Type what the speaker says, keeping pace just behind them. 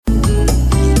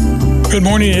Good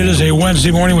morning. It is a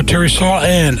Wednesday morning with Terry Saul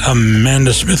and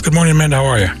Amanda Smith. Good morning, Amanda. How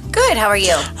are you? Good. How are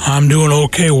you? I'm doing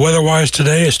okay. Weather-wise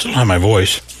today, I still have my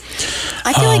voice.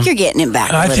 I feel like you're getting it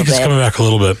back a I little think bit. it's coming back a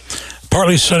little bit.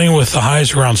 Partly sunny with the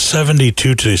highs around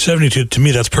 72 today. 72, to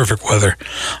me, that's perfect weather.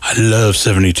 I love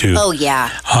 72. Oh, yeah.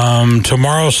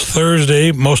 Tomorrow's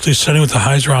Thursday, mostly sunny with the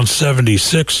highs around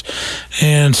 76.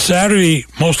 And Saturday,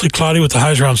 mostly cloudy with the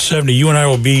highs around 70. You and I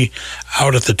will be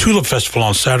out at the Tulip Festival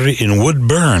on Saturday in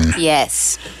Woodburn.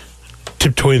 Yes.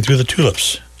 Tiptoeing through the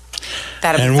tulips.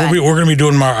 That'll And be fun. we're going to be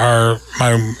doing my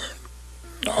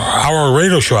hour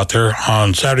radio show out there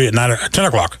on Saturday at 10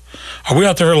 o'clock. Are we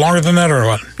out there longer than that or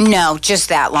what? No, just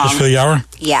that long. Just for the hour?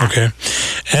 Yeah. Okay.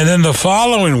 And then the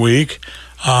following week,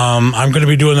 I'm going to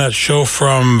be doing that show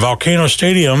from Volcano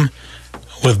Stadium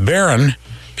with Barron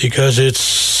because it's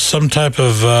some type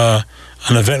of an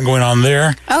event going on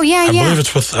there. Oh, yeah, I yeah. believe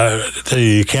it's with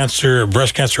the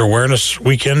breast cancer awareness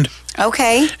weekend.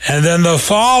 Okay. And then the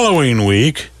following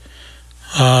week,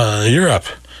 you're up.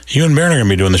 You and Barron are going to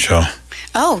be doing the show.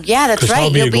 Oh, yeah, that's 'Cause I'll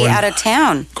right. be You'll be going- out of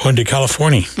town. Going to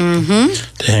California to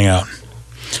hang out.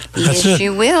 That's yes, it.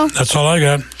 you will. That's all I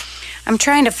got. I'm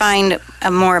trying to find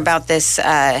more about this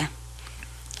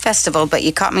festival, but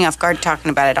you caught me off guard talking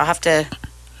about it. I'll have to...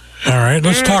 All right,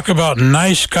 let's talk about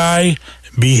nice guy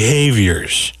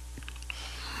behaviors.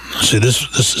 See,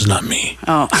 this is not me.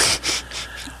 Oh,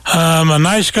 A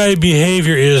nice guy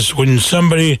behavior is when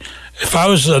somebody, if I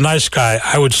was a nice guy,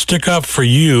 I would stick up for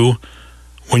you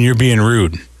when you're being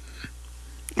rude,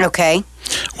 okay.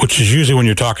 which is usually when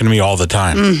you're talking to me all the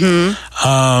time.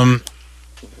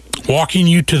 Walking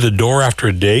you to the door after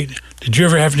a date. Did you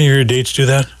ever have any of your dates do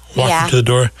that? Walk Yeah. you to the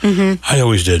door? I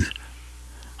always did.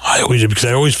 Because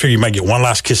I always figured you might get one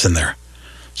last kiss in there.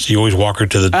 So you always walk her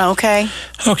to the... Oh, okay.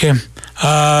 Okay.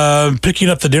 Picking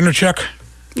up the dinner check.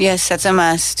 Yes, that's a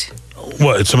must.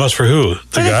 What? It's a must for who?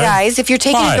 For the guys, if you're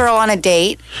taking Why? a girl on a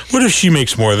date, What if she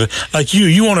makes more than... Like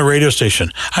you own a radio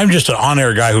station. I'm just an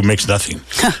on-air guy who makes nothing.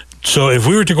 So if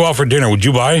we were to go out for dinner, would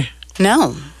you buy?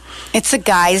 no. It's a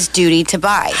guy's duty to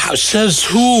buy. Says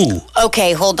who?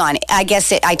 Okay, hold on. I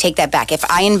guess I take that back. If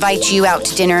I invite you out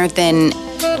to dinner, then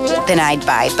I'd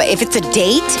buy. But if it's a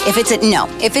date, if it's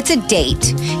a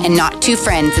date and not two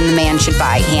friends, then the man should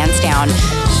buy, hands down.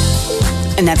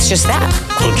 And that's just that.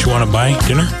 Don't you want to buy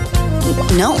dinner?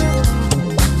 No.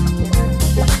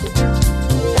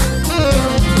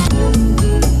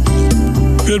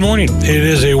 Good morning. It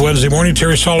is a Wednesday morning.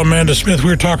 Terry Saul, Amanda Smith. We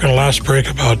were talking last break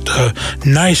about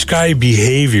nice guy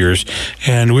behaviors,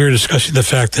 and we were discussing the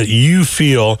fact that you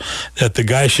feel that the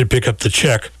guy should pick up the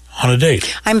check on a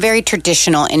date. I'm very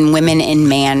traditional in women and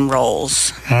man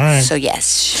roles. All right. So,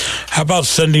 yes. How about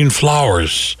sending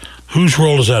flowers? Whose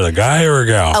role is that, a guy or a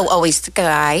gal? Oh, always the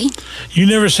guy? You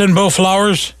never send Bo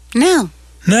flowers? No.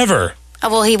 Never. Oh,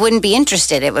 well, he wouldn't be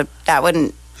interested.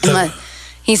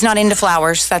 He's not into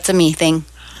flowers. That's a me thing.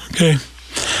 Okay.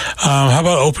 How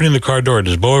about opening the car door?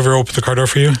 Does Bo ever open the car door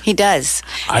for you? He does.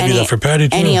 I do that for Patty,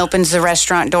 too. And he opens the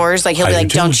restaurant doors. Like, he'll be I do, like,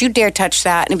 too. don't you dare touch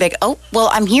that. And he'll be like, oh, well,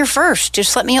 I'm here first.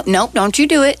 Just let me up. Nope, don't you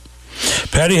do it.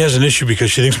 Patty has an issue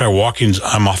because she thinks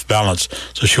I'm off balance,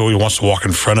 so she always wants to walk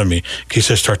in front of me in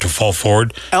case I start to fall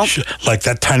forward. Oh. Like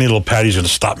that tiny little Patty's going to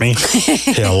stop me.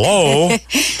 Hello?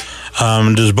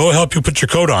 Does Bo help you put your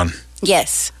coat on?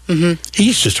 Yes.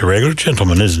 He's just a regular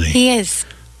gentleman, isn't he? He is.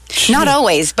 Not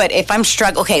always, but if I'm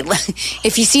struggling, okay,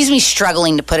 if he sees me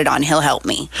struggling to put it on, he'll help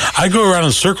me. I go around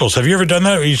in circles. Have you ever done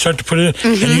that? Where you start to put it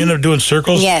in and you end up doing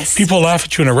circles? Yes. People laugh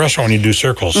at you in a restaurant when you do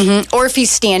circles. Or if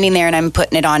he's standing there and I'm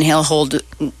putting it on, he'll hold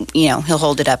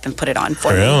it up and put it on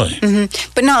for me. Really?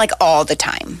 But not like all the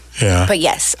time. Yeah. But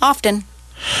yes, often.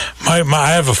 I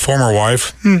have a former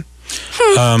wife.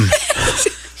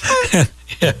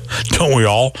 Yeah, don't we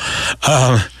all?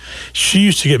 She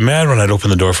used to get mad when I'd open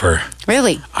the door for her.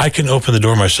 Really? I can open the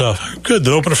door myself. Good,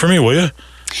 then open it for me, will you?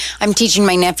 I'm teaching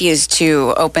my nephews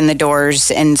to open the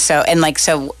doors, and so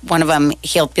one of them,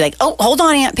 he'll be like, "Oh, hold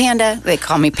on, Aunt Panda." They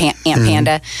call me Aunt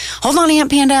Panda. Hold on,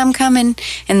 Aunt Panda, I'm coming,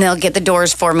 and they'll get the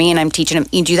doors for me. And I'm teaching them,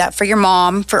 you do that for your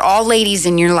mom, for all ladies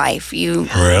in your life. You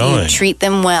treat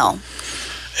them well.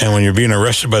 And when you're being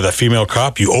arrested by that female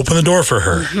cop, you open the door for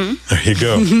her. There you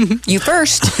go. You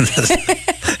first.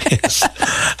 Yes.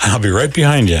 I'll be right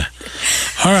behind you.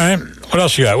 All right. What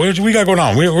else you got? What we got going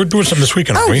on? We're doing something this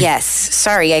weekend, aren't we? Yes.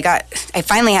 Sorry, I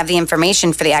finally have the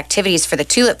information for the activities for the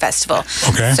Tulip Festival.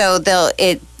 Okay. So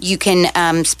you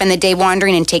can spend the day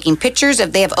wandering and taking pictures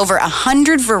of. They have over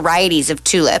 100 varieties of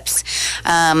tulips.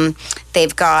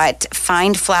 They've got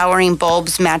find flowering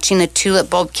bulbs matching the tulip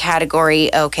bulb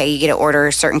category. Okay, you get to order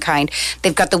a certain kind.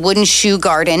 They've got the wooden shoe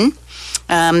garden.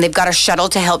 They've got a shuttle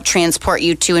to help transport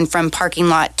you to and from parking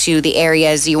lot to the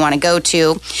areas you want to go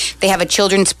to. They have a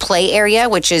children's play area,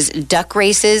 which is duck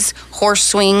races, horse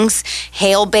swings,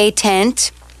 hail bay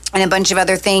tent, and a bunch of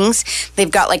other things.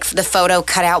 They've got like the photo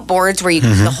cutout boards where you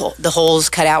the holes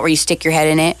cut out where you stick your head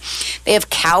in it. They have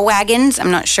cow wagons.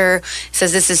 I'm not sure. It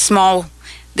says this is small.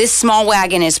 This small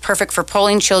wagon is perfect for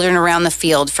pulling children around the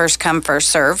field. First come, first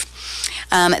serve.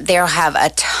 They'll have a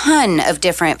ton of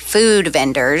different food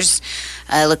vendors.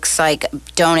 Looks like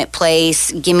Donut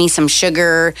Place, Gimme Some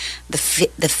Sugar, the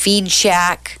Feed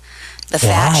Shack, the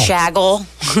Fat Shaggle,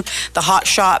 the Hot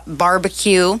Shot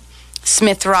Barbecue,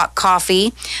 Smith Rock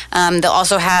Coffee. They'll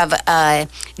also have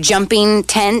jumping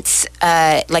tents,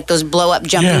 like those blow-up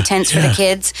jumping tents for the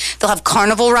kids. They'll have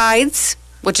carnival rides,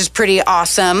 which is pretty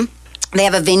awesome. They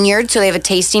have a vineyard, so they have a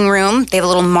tasting room. They have a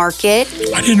little market.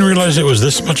 I didn't realize it was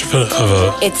this much of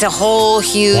a... It's a whole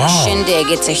huge shindig.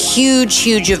 It's a huge,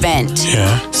 huge event.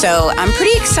 Yeah. So I'm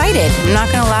pretty excited. I'm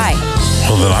not going to lie.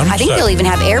 Well, then I think they'll even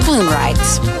have air balloon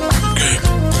rides. Okay.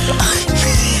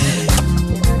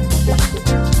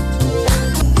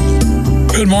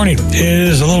 Good morning. It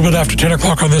is a little bit after 10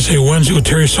 o'clock on this Wednesday with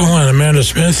Terry Sola and Amanda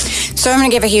Smith. So I'm going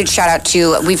to give a huge shout out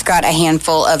to, we've got a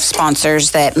handful of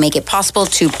sponsors that make it possible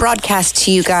to broadcast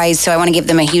to you guys. So I want to give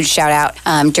them a huge shout out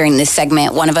during this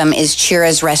segment. One of them is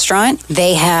Chira's Restaurant.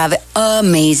 They have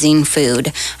amazing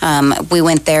food. We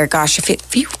went there, a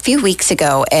few weeks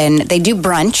ago, and they do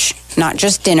brunch. Not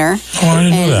just dinner. Oh, I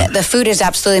didn't know that. The food is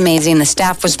absolutely amazing. The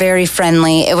staff was very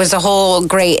friendly. It was a whole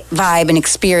great vibe and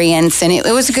experience, and it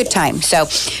was a good time. So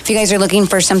if you guys are looking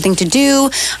for something to do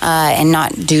and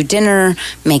not do dinner,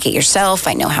 make it yourself.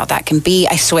 I know how that can be.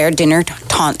 I swear dinner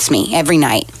taunts me every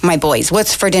night. My boys,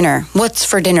 what's for dinner? What's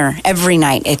for dinner? Every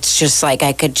night. It's just like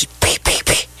I could just pee.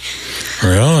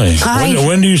 Really?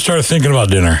 When do you start thinking about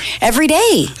dinner? Every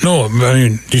day. No, I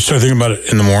mean, do you start thinking about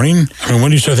it in the morning? I mean, when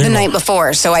do you start thinking The night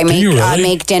before. So I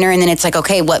make dinner, and then it's like,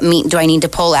 okay, what meat do I need to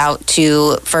pull out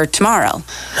for tomorrow?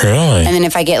 Really? And then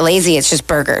if I get lazy, it's just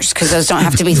burgers, because those don't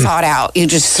have to be thought out. You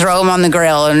just throw them on the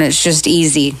grill, and it's just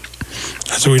easy.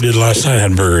 That's what we did last night,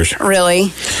 had burgers.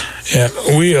 Really? Yeah.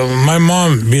 My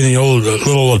mom, being the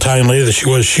little Italian lady that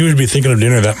she would be thinking of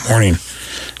dinner that morning.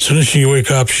 As soon as she wake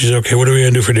up, she said, okay, what are we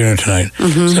going to do for dinner tonight?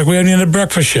 It's like, we haven't eaten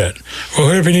breakfast yet. Well,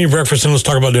 hurry up and eat breakfast and let's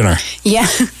talk about dinner. Yeah.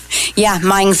 Yeah,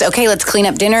 mine's, okay, let's clean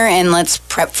up dinner and let's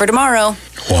prep for tomorrow.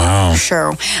 Wow.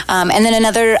 Sure. And then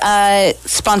another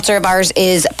sponsor of ours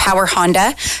is Power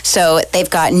Honda. So they've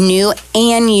got new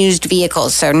and used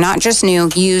vehicles. So not just new,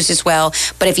 used as well.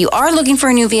 But if you are looking for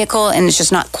a new vehicle and it's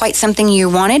just not quite something you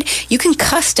wanted, you can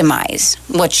customize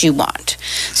what you want.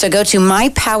 So go to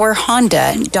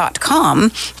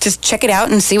mypowerhonda.com. Just check it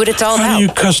out and see what it's all about. How do you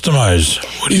customize?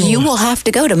 You will have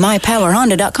to go to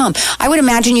mypowerhonda.com. I would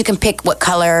imagine you can pick what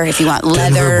color, if you want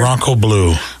leather. Denver Bronco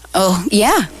blue. Oh,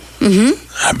 yeah.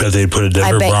 Mm-hmm. I bet they'd put a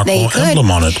Denver Bronco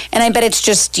emblem on it. And I bet it's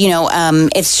just,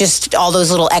 it's just all those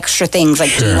little extra things.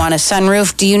 Like, do you want a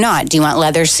sunroof? Do you not? Do you want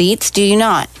leather seats? Do you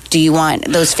not? Do you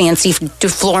want those fancy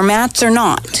floor mats or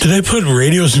not? Do they put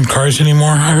radios in cars anymore?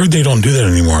 I heard they don't do that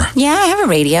anymore. Yeah, I have a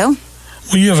radio.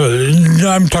 Well, you have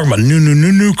I'm talking about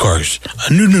new cars.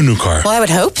 A new car. Well, I would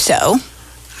hope so.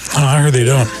 Oh, I heard they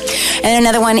don't. And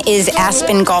another one is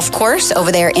Aspen Golf Course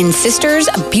over there in Sisters.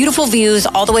 Beautiful views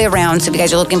all the way around. So if you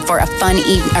guys are looking for a fun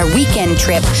weekend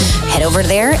trip, head over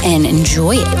there and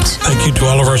enjoy it. Thank you to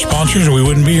all of our sponsors. We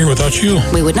wouldn't be here without you.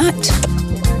 We would not.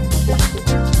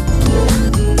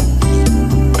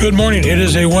 Good morning. It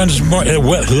is a Wednesday morning.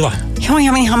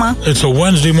 It's a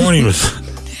Wednesday morning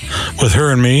with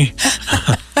her and me.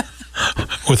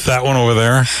 With that one over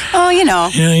there. Oh, you know.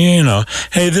 Yeah, you know.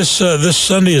 Hey, this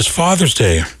Sunday is Father's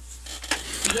Day.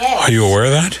 Yes. Are you aware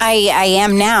of that? I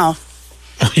am now.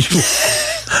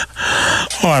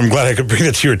 Oh, I'm glad I could bring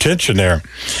it to your attention there.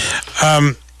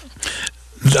 I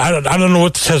don't know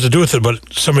what this has to do with it,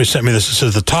 but somebody sent me this. It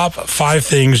says the top 5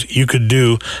 things you could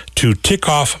do to tick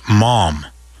off mom.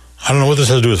 I don't know what this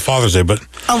has to do with Father's Day, but...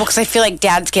 Oh, because I feel like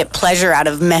dads get pleasure out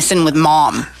of messing with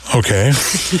mom. Okay.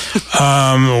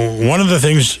 One of the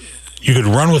things, you could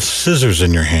run with scissors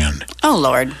in your hand. Oh,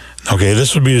 Lord. Okay,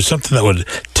 this would be something that would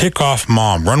tick off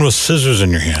mom. Run with scissors in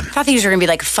your hand. I thought these were going to be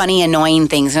like funny, annoying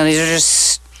things. No, these are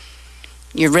just...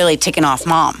 You're really ticking off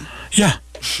mom. Yeah.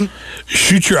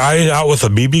 Shoot your eyes out with a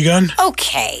BB gun?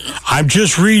 Okay. I'm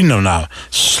just reading them now.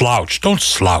 Slouch. Don't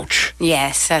slouch.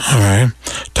 Yes, that's... All right.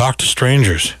 Talk to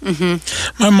strangers.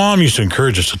 Mm-hmm. My mom used to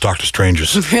encourage us to talk to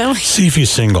strangers. Really? See if he's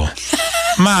single.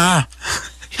 Ma.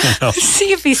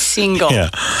 See if he's single. Yeah.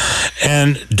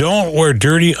 And don't wear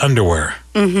dirty underwear.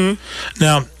 Mm-hmm.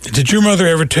 Now, did your mother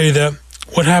ever tell you that?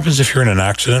 What happens if you're in an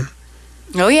accident?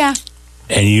 Oh, yeah.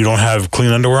 and you don't have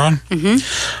clean underwear on?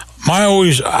 Mm-hmm. I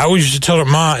always used to tell her,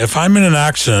 Ma, if I'm in an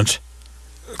accident,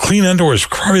 clean underwear is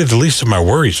probably the least of my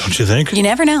worries, don't you think? You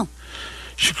never know. You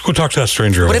should go talk to that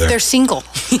stranger over there. What if they're single?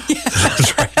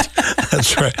 That's right.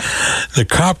 That's right. The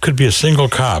cop could be a single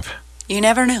cop. You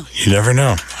never know. You never know.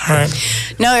 All right.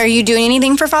 No, are you doing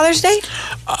anything for Father's Day?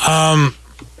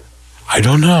 I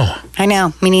don't know. I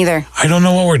know. Me neither. I don't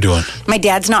know what we're doing. My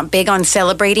dad's not big on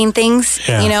celebrating things.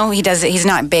 Yeah. You know, he's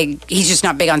not big. He's just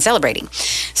not big on celebrating.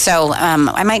 So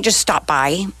I might just stop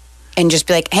by and just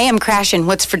be like, hey, I'm crashing.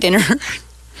 What's for dinner?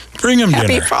 Bring him Happy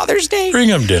dinner. Father's Day. Bring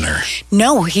him dinner.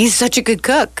 No, he's such a good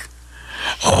cook.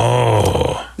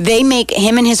 Oh.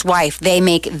 Him and his wife, they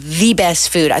make the best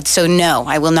food. So no,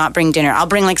 I will not bring dinner. I'll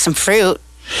bring like some fruit.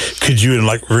 Could you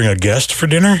bring a guest for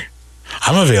dinner?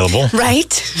 I'm available.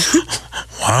 Right?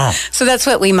 Wow. So that's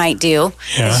what we might do.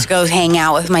 Yeah. Just go hang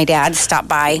out with my dad, stop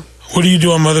by. What do you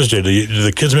do on Mother's Day? Do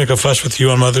the kids make a fuss with you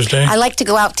on Mother's Day? I like to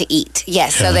go out to eat.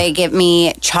 Yes. Yeah. So they get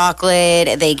me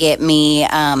chocolate. They get me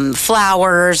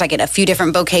flowers. I get a few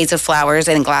different bouquets of flowers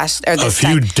and a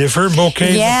few different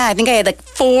bouquets? Yeah, I think I had like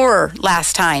 4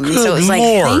 last time. Good so it was like,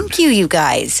 Lord. thank you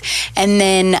guys. And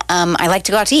then I like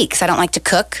to go out to eat because I don't like to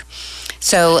cook.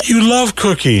 So You love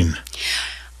cooking.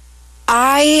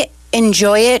 I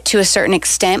enjoy it to a certain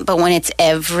extent, but when it's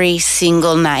every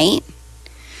single night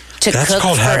to That's cook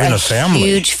called for having a family.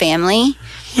 huge family.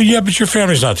 Well, yeah, but your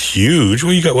family's not huge.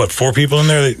 Well, you got, 4 people in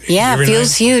there? Yeah, every it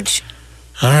feels night? huge.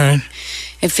 All right.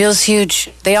 It feels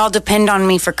huge. They all depend on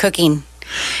me for cooking.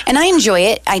 And I enjoy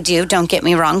it. I do. Don't get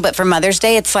me wrong. But for Mother's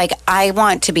Day, it's like I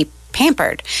want to be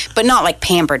pampered, but not like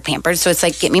pampered. So it's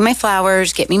like, get me my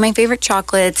flowers, get me my favorite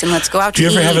chocolates, and let's go out to eat.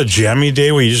 Do you ever have a jammy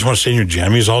day where you just want to stay in your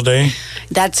jammies all day?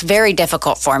 That's very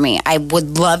difficult for me. I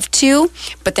would love to,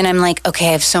 but then I'm like, okay,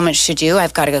 I have so much to do.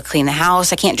 I've got to go clean the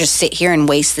house. I can't just sit here and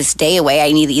waste this day away.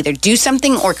 I need to either do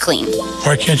something or clean.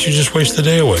 Why can't you just waste the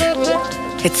day away?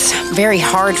 It's very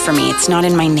hard for me. It's not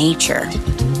in my nature.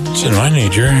 It's in my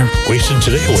nature. Wasting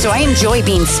today away. So I enjoy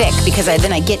being sick because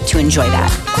then I get to enjoy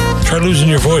that. Try losing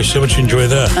your voice. See how much you enjoy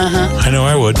that. I know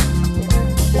I would.